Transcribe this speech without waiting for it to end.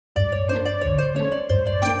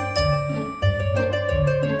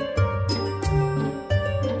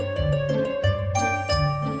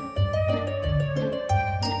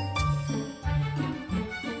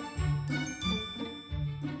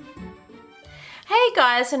Hey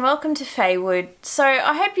guys, and welcome to Faewood. So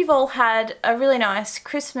I hope you've all had a really nice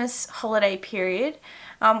Christmas holiday period.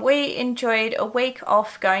 We enjoyed a week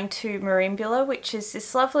off going to Merimbula, which is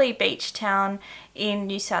this lovely beach town in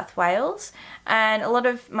New South Wales, and a lot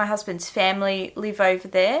of my husband's family live over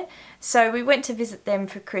there. So we went to visit them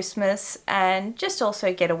for Christmas and just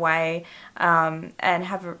also get away and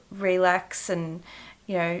have a relax and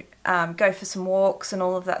go for some walks and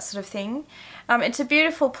all of that sort of thing. It's a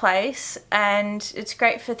beautiful place and it's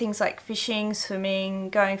great for things like fishing, swimming,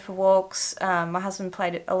 going for walks. My husband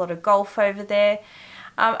played a lot of golf over there.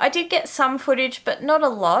 I did get some footage, but not a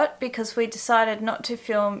lot, because we decided not to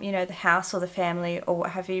film, the house or the family or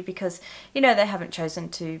what have you, because, they haven't chosen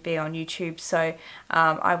to be on YouTube. So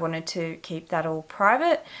I wanted to keep that all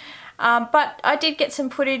private. But I did get some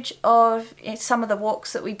footage of some of the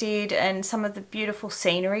walks that we did and some of the beautiful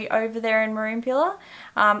scenery over there in Merimbula.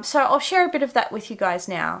 So I'll share a bit of that with you guys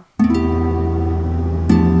now.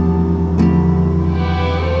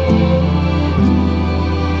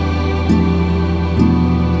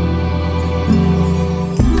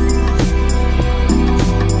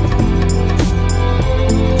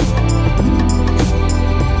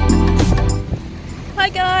 Hi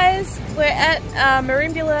guys, we're at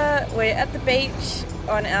Merimbula, we're at the beach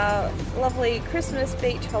on our lovely Christmas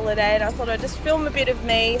beach holiday, and I thought I'd just film a bit of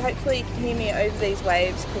me. Hopefully you can hear me over these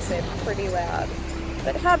waves because they're pretty loud.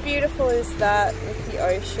 But how beautiful is that, with the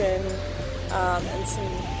ocean and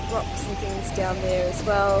some rocks and things down there as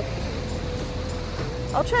well.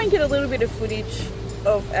 I'll try and get a little bit of footage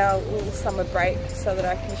of our little summer break so that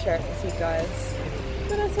I can share it with you guys.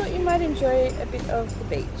 But I thought you might enjoy a bit of the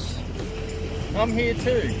beach. I'm here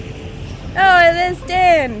too. Oh, there's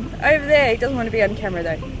Dan over there. He doesn't want to be on camera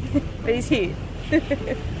though, but he's here.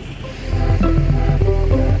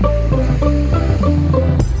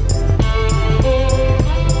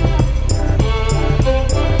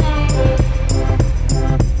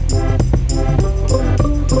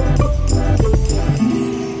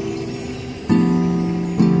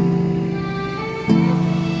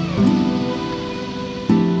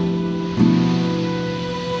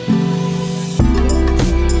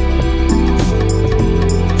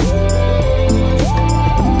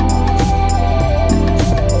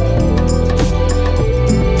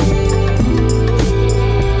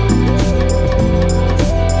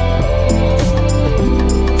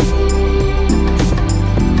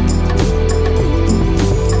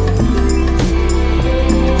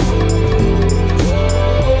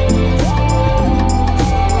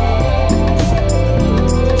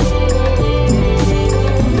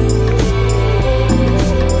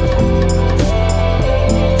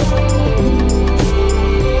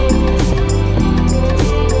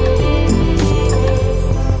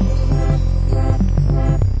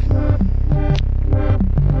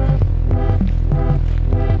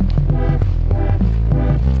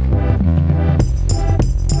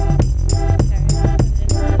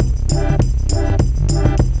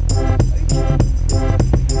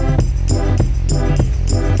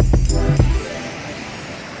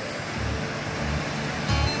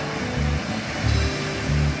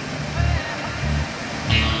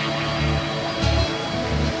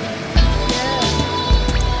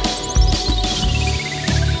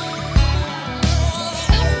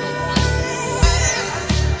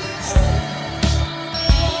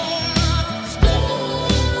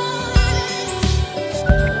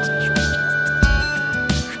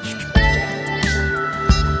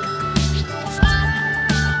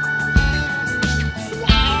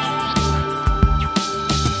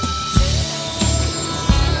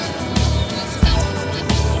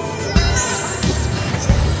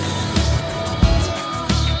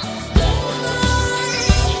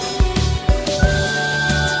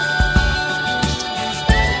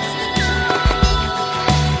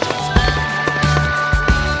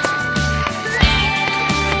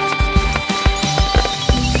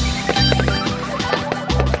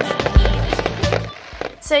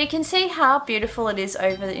 So you can see how beautiful it is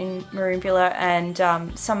over in Merimbula,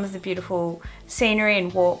 and some of the beautiful scenery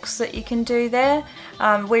and walks that you can do there.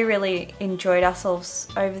 We really enjoyed ourselves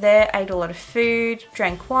over there, ate a lot of food,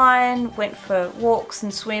 drank wine, went for walks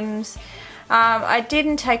and swims. I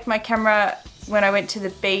didn't take my camera when I went to the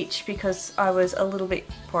beach because I was a little bit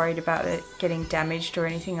worried about it getting damaged or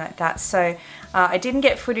anything like that. So I didn't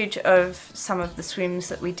get footage of some of the swims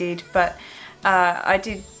that we did, but I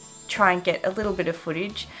did try and get a little bit of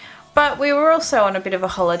footage. But we were also on a bit of a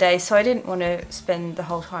holiday, so I didn't want to spend the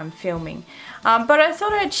whole time filming. But I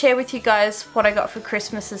thought I'd share with you guys what I got for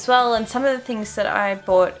Christmas as well, and some of the things that I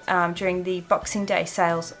bought during the Boxing Day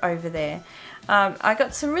sales over there. I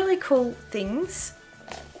got some really cool things.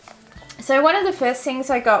 So So one of the first things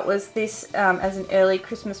I got was this as an early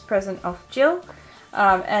Christmas present off Jill,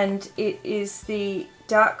 and it is the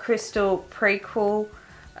Dark Crystal prequel,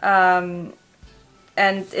 and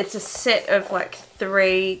it's a set of like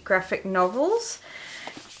 3 graphic novels.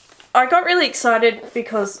 I got really excited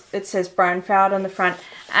because it says Brian Faewood on the front,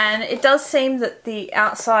 and it does seem that the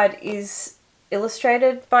outside is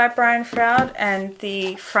illustrated by Brian Faewood and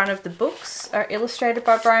the front of the books are illustrated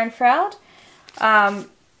by Brian Faewood.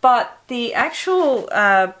 But the actual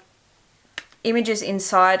images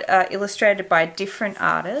inside are illustrated by a different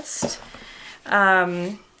artist,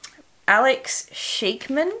 Alex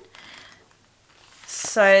Sheikman.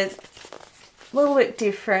 So a little bit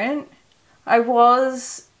different. I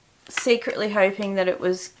was secretly hoping that it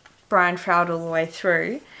was Brian Faewood all the way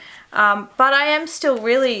through, but I am still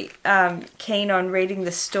really keen on reading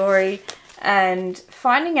the story and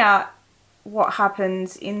finding out what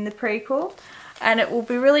happens in the prequel. And it will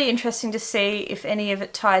be really interesting to see if any of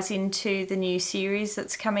it ties into the new series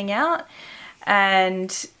that's coming out. And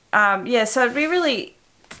yeah, so it'd be really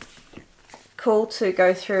cool to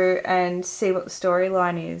go through and see what the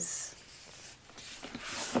storyline is.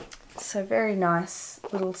 So very nice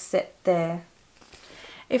little set there.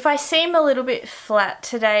 If I seem a little bit flat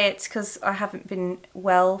today, it's because I haven't been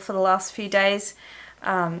well for the last few days.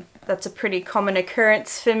 That's a pretty common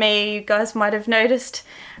occurrence for me, you guys might have noticed.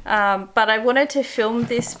 But I wanted to film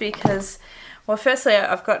this because, well, firstly,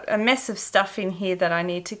 I've got a mess of stuff in here that I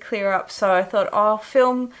need to clear up. So I thought I'll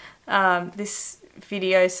film this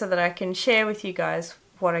video so that I can share with you guys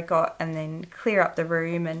what I got and then clear up the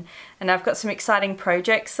room. And I've got some exciting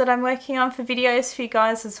projects that I'm working on for videos for you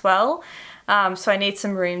guys as well. So I need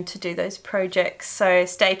some room to do those projects. So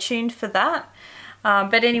stay tuned for that.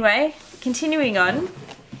 But anyway, continuing on.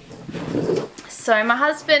 So my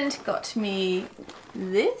husband got me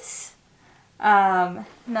this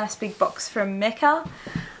nice big box from Mecca,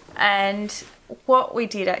 and what we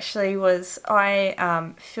did actually was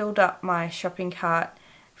I filled up my shopping cart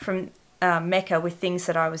from Mecca with things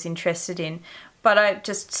that I was interested in, but I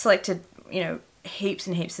just selected, you know, heaps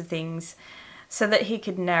and heaps of things so that he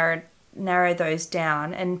could narrow those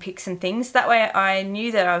down and pick some things. That way I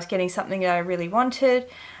knew that I was getting something that I really wanted,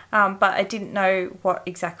 but I didn't know what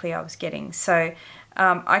exactly I was getting. So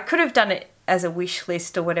I could have done it as a wish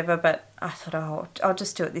list or whatever, but I thought, oh, I'll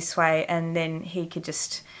just do it this way, and then he could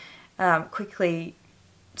just quickly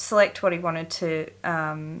select what he wanted to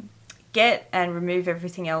get and remove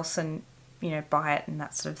everything else and, you know, buy it and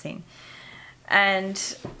that sort of thing. And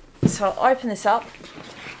so I'll open this up.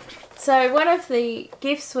 So one of the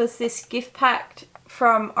gifts was this gift pack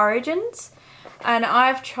from Origins, and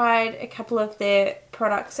I've tried a couple of their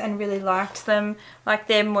products and really liked them, like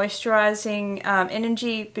their moisturising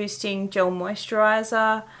energy boosting gel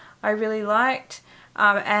moisturiser I really liked,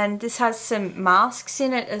 and this has some masks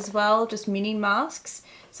in it as well, just mini masks,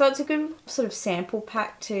 so it's a good sort of sample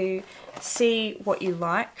pack to see what you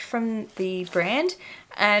like from the brand.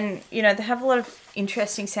 And you know, they have a lot of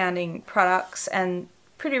interesting sounding products and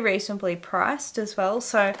pretty reasonably priced as well,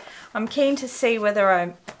 so I'm keen to see whether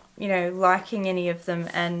I'm, you know, liking any of them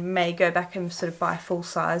and may go back and sort of buy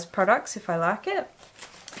full-size products if I like it.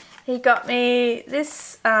 He got me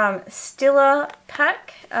this Stiller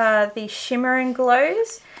pack, the Shimmer and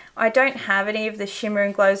Glows. I don't have any of the Shimmer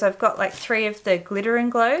and Glows. I've got like 3 of the Glitter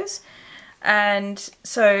and Glows, and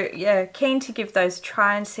so yeah, keen to give those a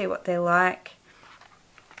try and see what they're like.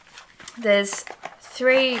 There's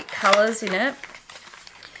 3 colours in it.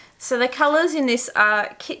 So the colours in this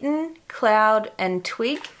are Kitten, Cloud and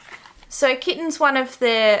Twig. So Kitten's one of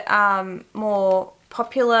their more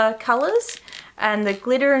popular colours, and the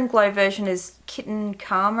Glitter and Glow version is Kitten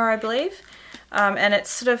Karma, I believe. And it's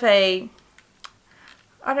sort of a,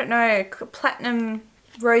 I don't know, platinum,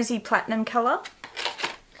 rosy platinum colour.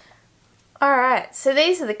 Alright, so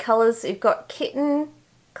these are the colours. You've got Kitten,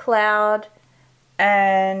 Cloud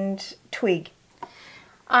and Twig.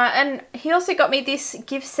 And he also got me this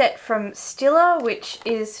gift set from Stiller, which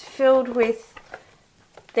is filled with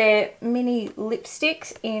their mini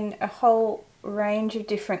lipsticks in a whole range of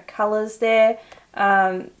different colours there.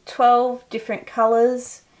 12 different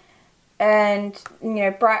colours, and you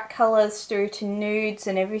know, bright colours through to nudes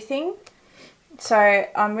and everything. So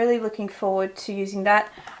I'm really looking forward to using that.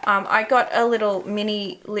 I got a little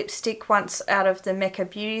mini lipstick once out of the Mecca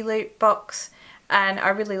Beauty Loop box, and I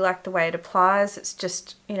really like the way it applies. It's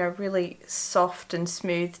just, you know, really soft and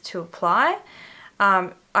smooth to apply.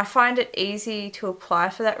 I find it easy to apply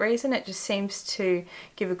for that reason. It just seems to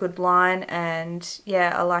give a good line, and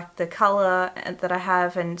yeah, I like the colour that I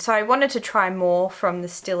have, and so I wanted to try more from the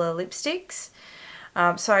Stiller lipsticks.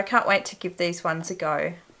 So I can't wait to give these ones a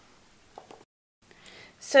go.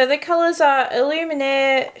 So the colours are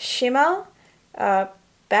Illuminaire Shimmer,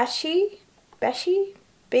 Bashi,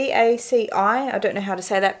 B-A-C-I, I don't know how to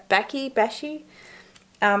say that, Bashi,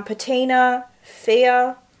 Patina,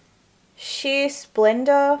 Fia, Sheer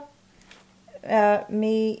Splendor,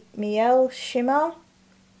 Miel Shimmer,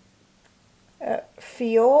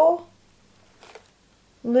 Fior,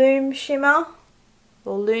 Lume Shimmer,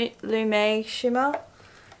 or Lume Shimmer,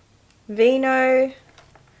 Vino,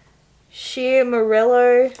 Sheer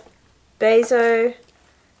Morello, Bezo,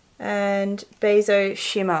 and Bezo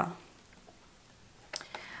Shimmer.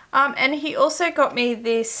 And he also got me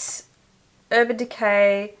this Urban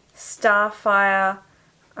Decay Starfire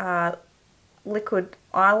liquid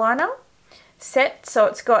eyeliner set. So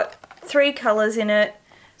it's got 3 colours in it.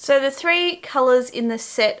 So the 3 colours in the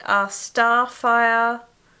set are Starfire,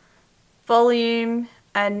 Volume,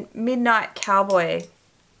 and Midnight Cowboy.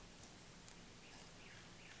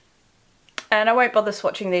 And I won't bother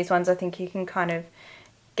swatching these ones. I think you can kind of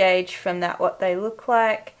gauge from that what they look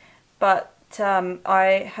like. But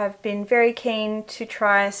I have been very keen to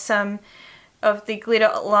try some of the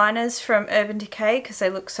glitter liners from Urban Decay because they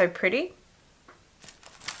look so pretty.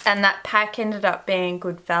 And that pack ended up being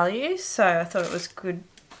good value, so I thought it was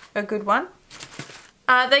a good one.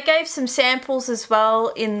 They gave some samples as well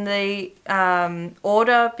in the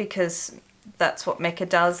order because that's what Mecca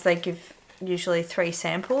does. They give usually 3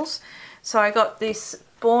 samples. So I got this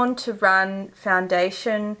Born to Run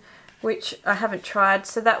foundation, which I haven't tried,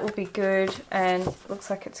 so that will be good. And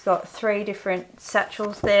looks like it's got 3 different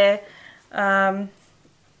satchels there.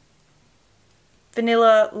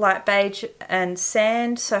 Vanilla, light beige and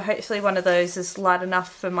sand, so hopefully one of those is light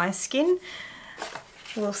enough for my skin.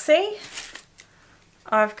 We'll see.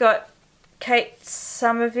 I've got Kate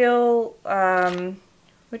Somerville,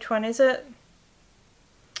 which one is it?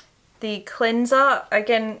 The cleanser.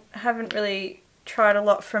 Again, haven't really tried a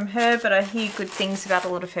lot from her, but I hear good things about a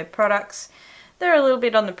lot of her products. They're a little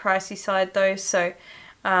bit on the pricey side though, so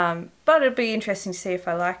but it'll be interesting to see if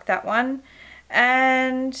I like that one.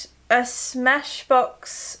 And a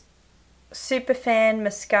Smashbox Superfan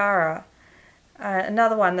mascara,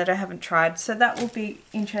 another one that I haven't tried, so that will be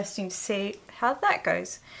interesting to see how that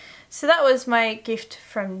goes. So that was my gift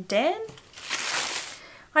from Dan.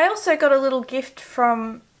 I also got a little gift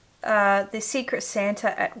from the Secret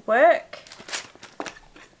Santa at work.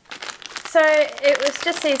 So it was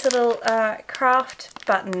just these little craft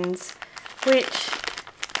buttons, which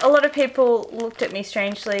a lot of people looked at me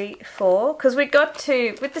strangely for, because we got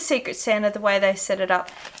to, with the Secret Santa, the way they set it up,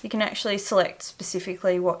 you can actually select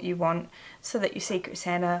specifically what you want so that your Secret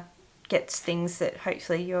Santa gets things that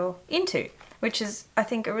hopefully you're into, which is, I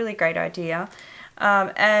think, a really great idea.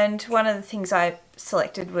 And one of the things I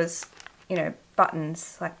selected was, you know,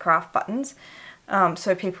 buttons, like craft buttons.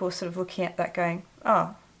 So people were sort of looking at that going,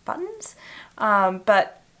 oh, buttons?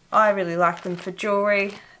 But I really like them for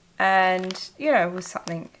jewellery, and, you know, it was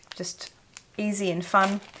something just easy and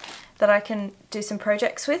fun that I can do some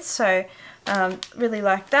projects with. So really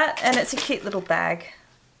like that, and it's a cute little bag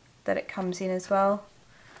that it comes in as well.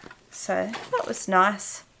 So that was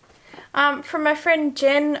nice. From my friend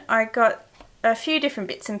Jen, I got a few different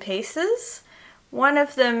bits and pieces. One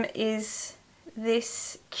of them is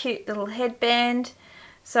this cute little headband.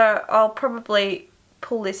 So I'll probably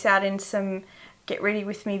pull this out in some get ready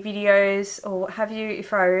with me videos or what have you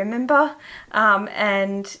if I remember,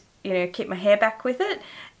 and, you know, keep my hair back with it.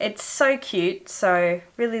 It's so cute, so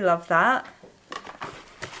really love that.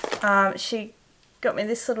 She got me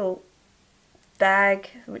this little bag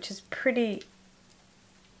which is pretty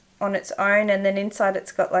on its own, and then inside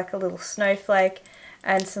it's got like a little snowflake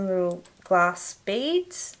and some little glass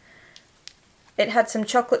beads. It had some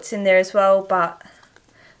chocolates in there as well, but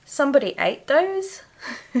somebody ate those.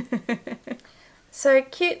 So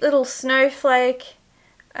cute little snowflake,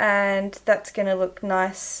 and that's going to look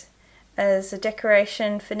nice as a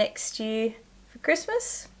decoration for next year for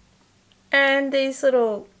Christmas. And these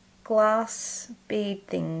little glass bead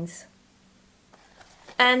things.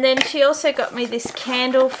 And then she also got me this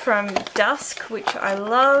candle from Dusk, which I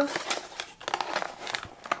love.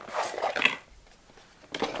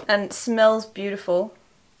 And it smells beautiful.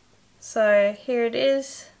 So here it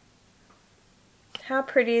is. How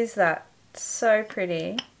pretty is that? So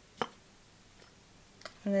pretty.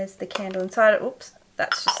 And there's the candle inside it. Oops,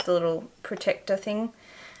 that's just a little protector thing.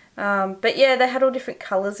 But yeah, they had all different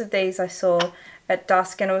colours of these I saw at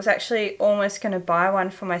Dusk, and I was actually almost going to buy one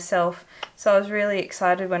for myself. So I was really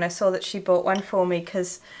excited when I saw that she bought one for me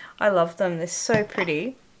because I love them. They're so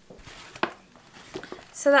pretty.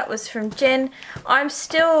 So that was from Jen. I'm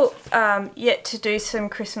still yet to do some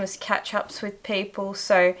Christmas catch-ups with people,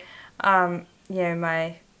 so you know,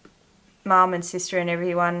 my mum and sister and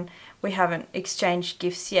everyone, we haven't exchanged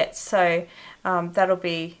gifts yet, so that'll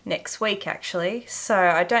be next week actually. So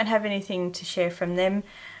I don't have anything to share from them.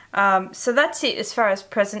 So that's it as far as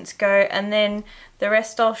presents go, and then the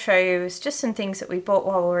rest I'll show you is just some things that we bought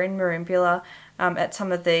while we were in Merimbula at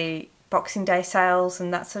some of the Boxing Day sales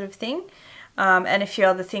and that sort of thing, and a few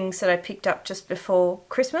other things that I picked up just before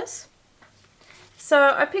Christmas.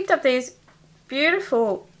 So I picked up these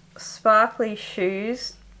beautiful sparkly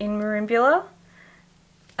shoes in Merimbula,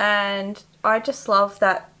 and I just love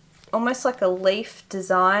that almost like a leaf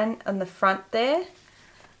design on the front there. I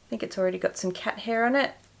think it's already got some cat hair on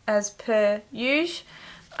it as per usual,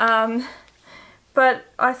 but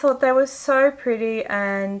I thought they were so pretty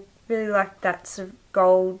and really like that sort of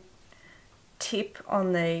gold tip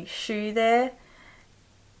on the shoe there.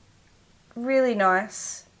 Really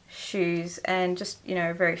nice shoes, and just, you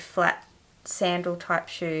know, a very flat sandal type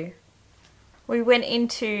shoe. We went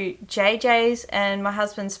into JJ's and my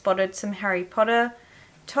husband spotted some Harry Potter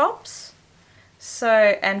tops, so,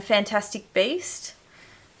 and Fantastic Beast.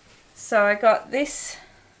 So I got this,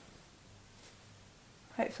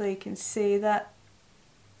 hopefully you can see that,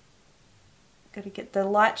 got to get the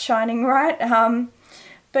light shining right,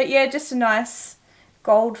 but yeah, just a nice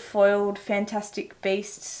gold foiled Fantastic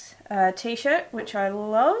Beasts t-shirt, which I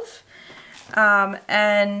love,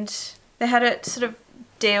 and they had it sort of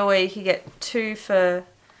deal where you could get 2 for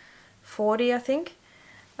 $40, I think,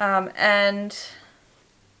 and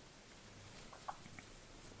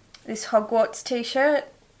this Hogwarts t-shirt.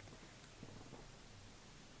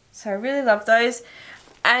 So I really love those.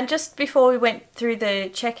 And just before we went through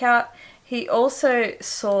the checkout, he also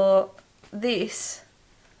saw this,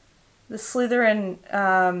 the Slytherin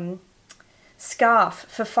scarf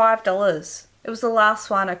for $5. It was the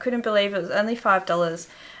last one. I couldn't believe it was only $5.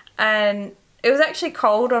 And it was actually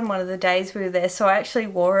cold on one of the days we were there, so I actually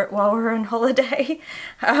wore it while we were on holiday.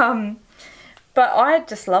 But I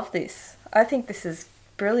just love this. I think this is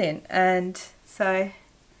brilliant. And so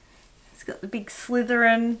it's got the big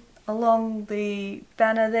Slytherin along the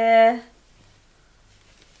banner there.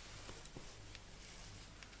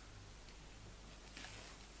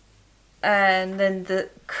 And then the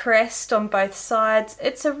crest on both sides.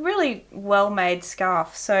 It's a really well made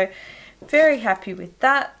scarf, so very happy with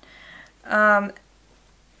that.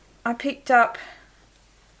 I picked up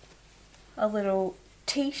a little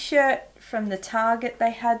t-shirt from the Target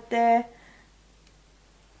they had there,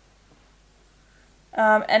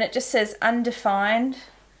 and it just says undefined,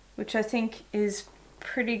 which I think is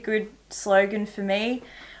pretty good slogan for me.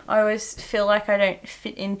 I always feel like I don't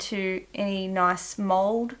fit into any nice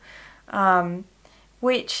mold,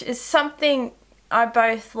 which is something I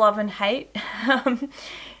both love and hate.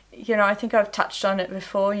 You know, I think I've touched on it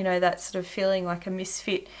before, you know, that sort of feeling like a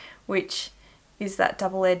misfit, which is that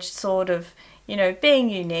double-edged sword of, you know, being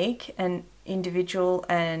unique and individual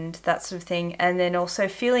and that sort of thing, and then also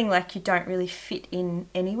feeling like you don't really fit in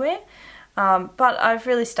anywhere. But I've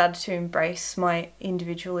really started to embrace my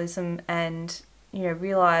individualism and, you know,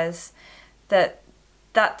 realise that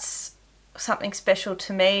that's something special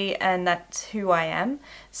to me and that's who I am.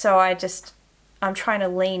 So I'm trying to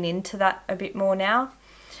lean into that a bit more now.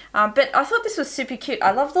 But I thought this was super cute.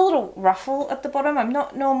 I love the little ruffle at the bottom. I'm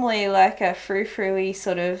not normally like a frou-frou-y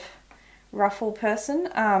sort of ruffle person,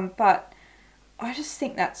 but I just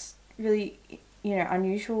think that's really, you know,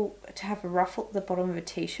 unusual to have a ruffle at the bottom of a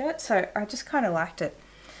t-shirt, so I just kind of liked it.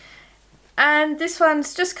 And this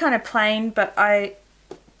one's just kind of plain, but I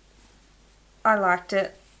liked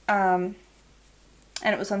it, and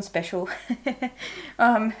it was on special.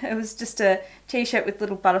 It was just a t-shirt with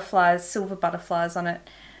little butterflies, silver butterflies on it,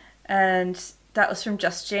 and that was from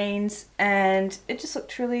Just Jeans, and it just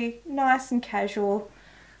looked really nice and casual.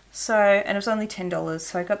 So, and it was only $10,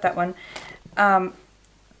 so I got that one.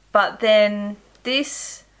 But then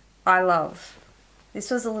this I love.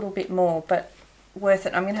 This was a little bit more, but worth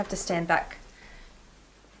it. I'm going to have to stand back.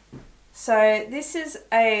 So this is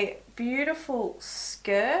a beautiful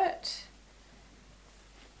skirt.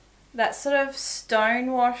 That sort of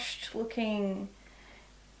stone-washed looking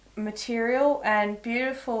material, and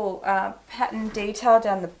beautiful pattern detail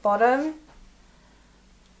down the bottom. You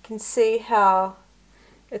can see how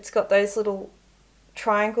it's got those little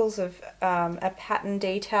triangles of a pattern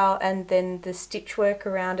detail, and then the stitch work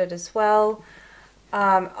around it as well.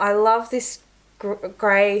 I love this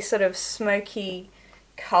grey sort of smoky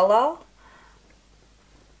colour.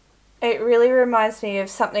 It really reminds me of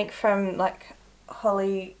something from like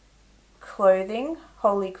Holy Clothing.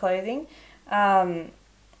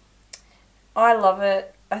 I love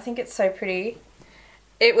it. I think it's so pretty.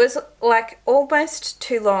 It was like almost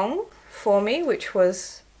too long for me, which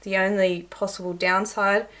was the only possible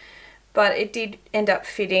downside, but it did end up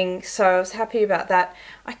fitting, so I was happy about that.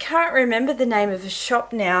 I can't remember the name of the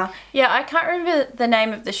shop now. Yeah, I can't remember the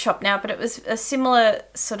name of the shop now, but it was a similar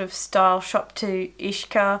sort of style shop to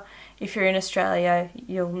Ishka. If you're in Australia,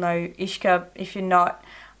 you'll know Ishka. If you're not,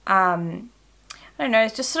 I don't know,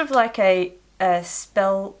 it's just sort of like a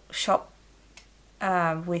spell shop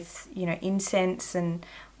with, you know, incense and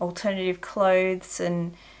alternative clothes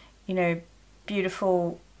and, you know,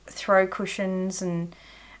 beautiful throw cushions and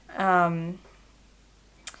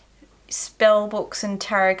spell books and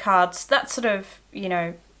tarot cards, that sort of, you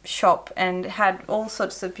know, shop, and had all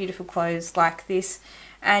sorts of beautiful clothes like this.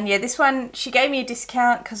 And yeah, this one, she gave me a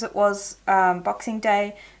discount because it was Boxing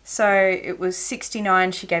Day, so it was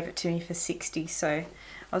 $69, she gave it to me for $60, so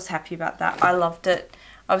I was happy about that. I loved it.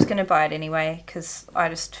 I was going to buy it anyway because I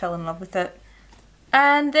just fell in love with it.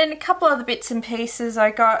 And then a couple other bits and pieces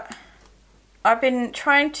I got. I've been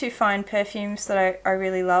trying to find perfumes that I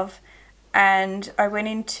really love, and I went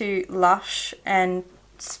into Lush and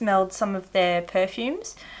smelled some of their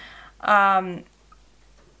perfumes. I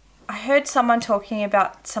heard someone talking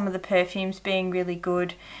about some of the perfumes being really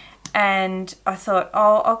good, and I thought,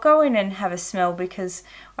 oh, I'll go in and have a smell because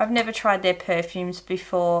I've never tried their perfumes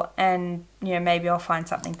before, and, you know, maybe I'll find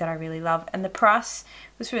something that I really love. And the price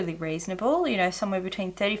was really reasonable, you know, somewhere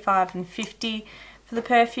between $35 and $50 for the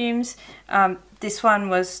perfumes. This one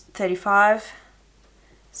was $35,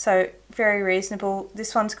 so very reasonable.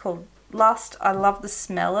 This one's called Lust. I love the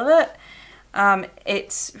smell of it.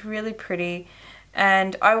 It's really pretty,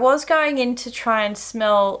 and I was going in to try and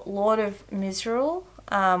smell Lord of Miserable,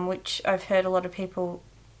 which I've heard a lot of people,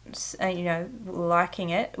 you know, liking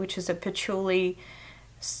it, which is a patchouli,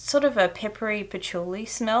 sort of a peppery patchouli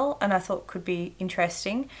smell, and I thought could be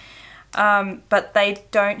interesting. But they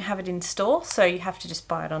don't have it in store, so you have to just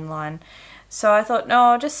buy it online. So I thought, no,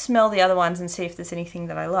 I'll just smell the other ones and see if there's anything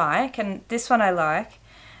that I like. And this one I like,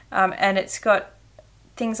 and it's got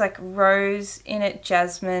things like rose in it,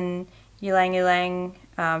 jasmine, ylang ylang,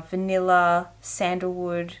 vanilla,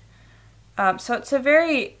 sandalwood. So it's a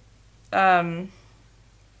very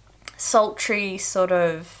sultry sort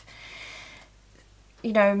of,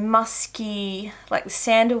 you know, musky, like the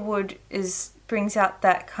sandalwood brings out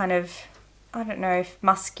that kind of, I don't know if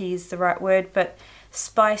musky is the right word, but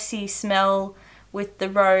spicy smell with the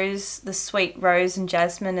rose, the sweet rose and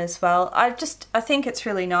jasmine as well. I think it's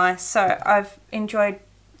really nice, so I've enjoyed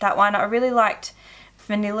that one. I really liked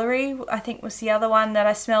Vanillary, I think was the other one that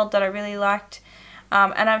I smelled that I really liked.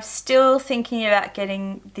 And I'm still thinking about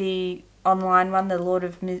getting the online one, the Lord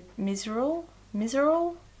of Miserable.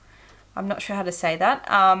 I'm not sure how to say that.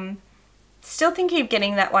 Still thinking of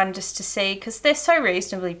getting that one just to see, because they're so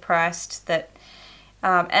reasonably priced that,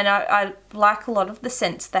 and I like a lot of the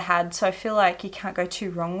scents they had, so I feel like you can't go too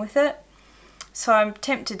wrong with it. So I'm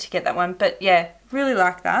tempted to get that one, but yeah, really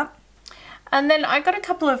like that. And then I got a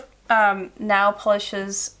couple of nail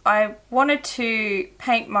polishes. I wanted to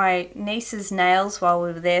paint my niece's nails while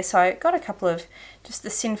we were there, so I got a couple of just the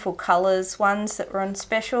Sinful Colours ones that were on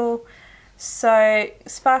special. So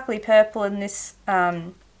sparkly purple and this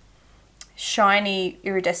shiny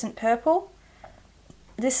iridescent purple.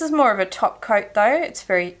 This is more of a top coat though, it's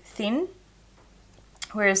very thin,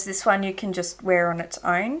 whereas this one you can just wear on its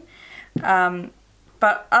own.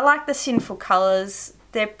 But I like the Sinful Colours.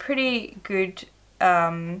 They're pretty good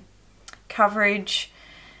coverage,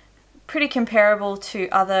 pretty comparable to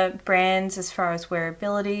other brands as far as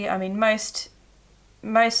wearability. I mean, most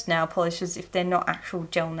nail polishes, if they're not actual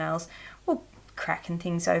gel nails, will crack and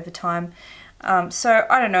things over time. So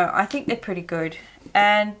I don't know, I think they're pretty good.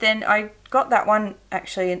 And then I got that one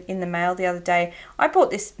actually in the mail the other day. I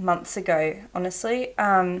bought this months ago, honestly,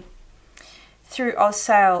 through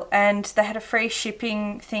OzSale, and they had a free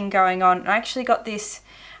shipping thing going on. I actually got this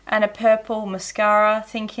and a purple mascara,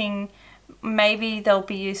 thinking maybe they'll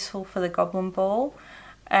be useful for the Goblin Ball,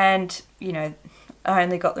 and you know, I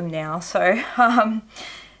only got them now, so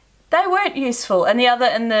they weren't useful, and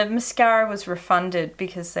the mascara was refunded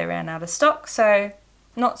because they ran out of stock, so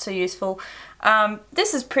not so useful.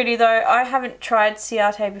 This is pretty though. I haven't tried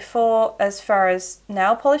Ciate before as far as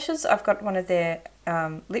nail polishes. I've got one of their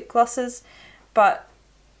lip glosses, but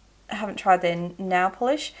I haven't tried their nail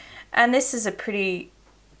polish. And this is a pretty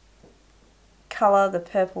colour, the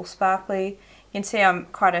purple sparkly. You can see I'm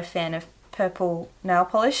quite a fan of purple nail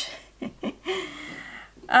polish.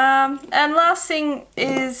 And last thing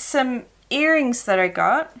is some earrings that I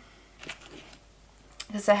got,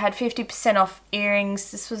 because I had 50% off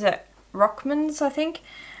earrings. This was at Rockman's, I think.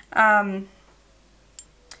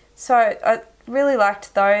 So I really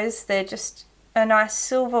liked those. They're just a nice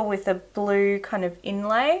silver with a blue kind of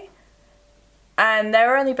inlay, and they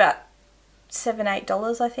were only about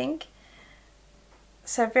 $7-8 I think,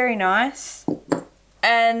 so very nice.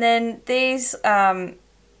 And then these kind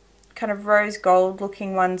of rose gold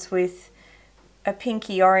looking ones with a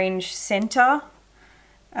pinky orange centre,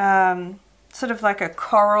 sort of like a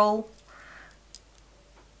coral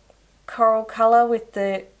colour with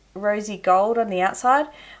the rosy gold on the outside.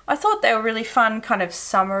 I thought they were really fun, kind of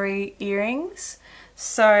summery earrings.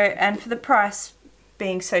 So, and for the price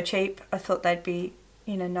being so cheap, I thought they'd be,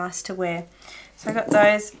 you know, nice to wear. So I got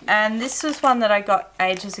those, and this was one that I got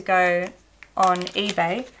ages ago on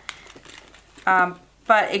eBay.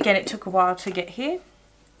 But again, it took a while to get here.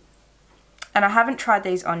 And I haven't tried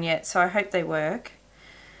these on yet, so I hope they work.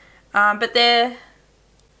 But they're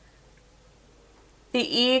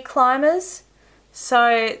the ear climbers.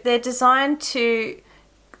 So they're designed to,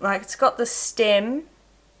 like, it's got the stem.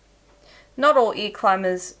 Not all ear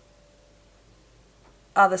climbers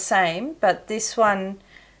are the same, but this one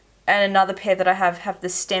and another pair that I have the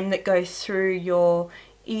stem that goes through your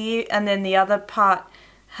ear, and then the other part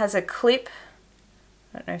has a clip.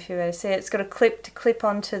 I don't know if you're able to see it. It's got a clip to clip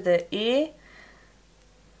onto the ear.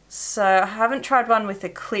 So I haven't tried one with a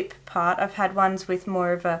clip part. I've had ones with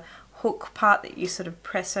more of a hook part that you sort of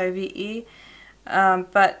press over your ear.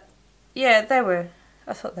 But yeah,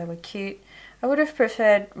 I thought they were cute. I would have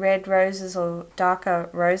preferred red roses or darker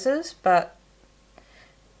roses, but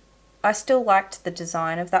I still liked the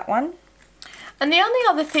design of that one. And the only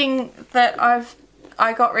other thing that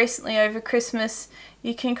I got recently over Christmas,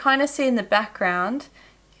 you can kind of see in the background,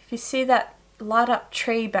 if you see that light up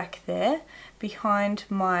tree back there behind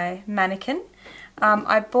my mannequin.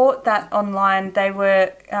 I bought that online. They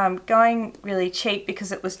were going really cheap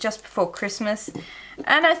because it was just before Christmas,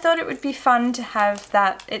 and I thought it would be fun to have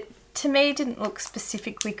that. It, to me, didn't look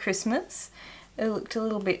specifically Christmas. It looked a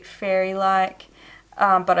little bit fairy-like,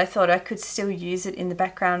 but I thought I could still use it in the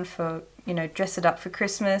background for, you know, dress it up for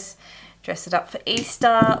Christmas, dress it up for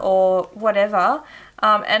Easter or whatever.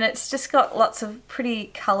 And it's just got lots of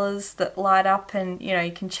pretty colours that light up, and, you know,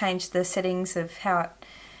 you can change the settings of how it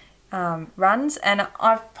runs. And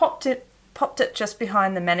I've popped it just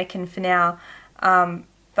behind the mannequin for now,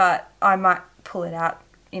 but I might pull it out,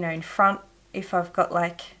 you know, in front if I've got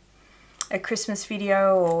like a Christmas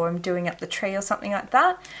video or I'm doing up the tree or something like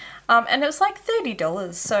that. And it was like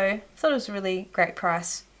 $30, so I thought it was a really great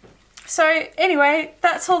price. So anyway,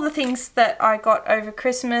 that's all the things that I got over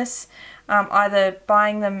Christmas, either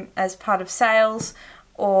buying them as part of sales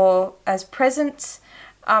or as presents.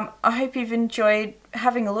 I hope you've enjoyed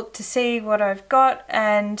having a look to see what I've got,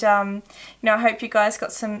 and you know, I hope you guys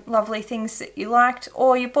got some lovely things that you liked,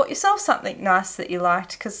 or you bought yourself something nice that you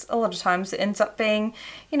liked, because a lot of times it ends up being,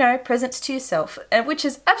 you know, presents to yourself, which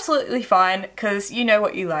is absolutely fine because you know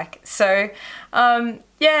what you like. So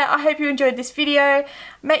yeah, I hope you enjoyed this video.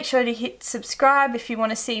 Make sure to hit subscribe if you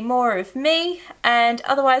want to see more of me, and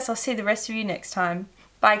otherwise I'll see the rest of you next time.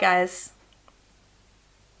 Bye guys.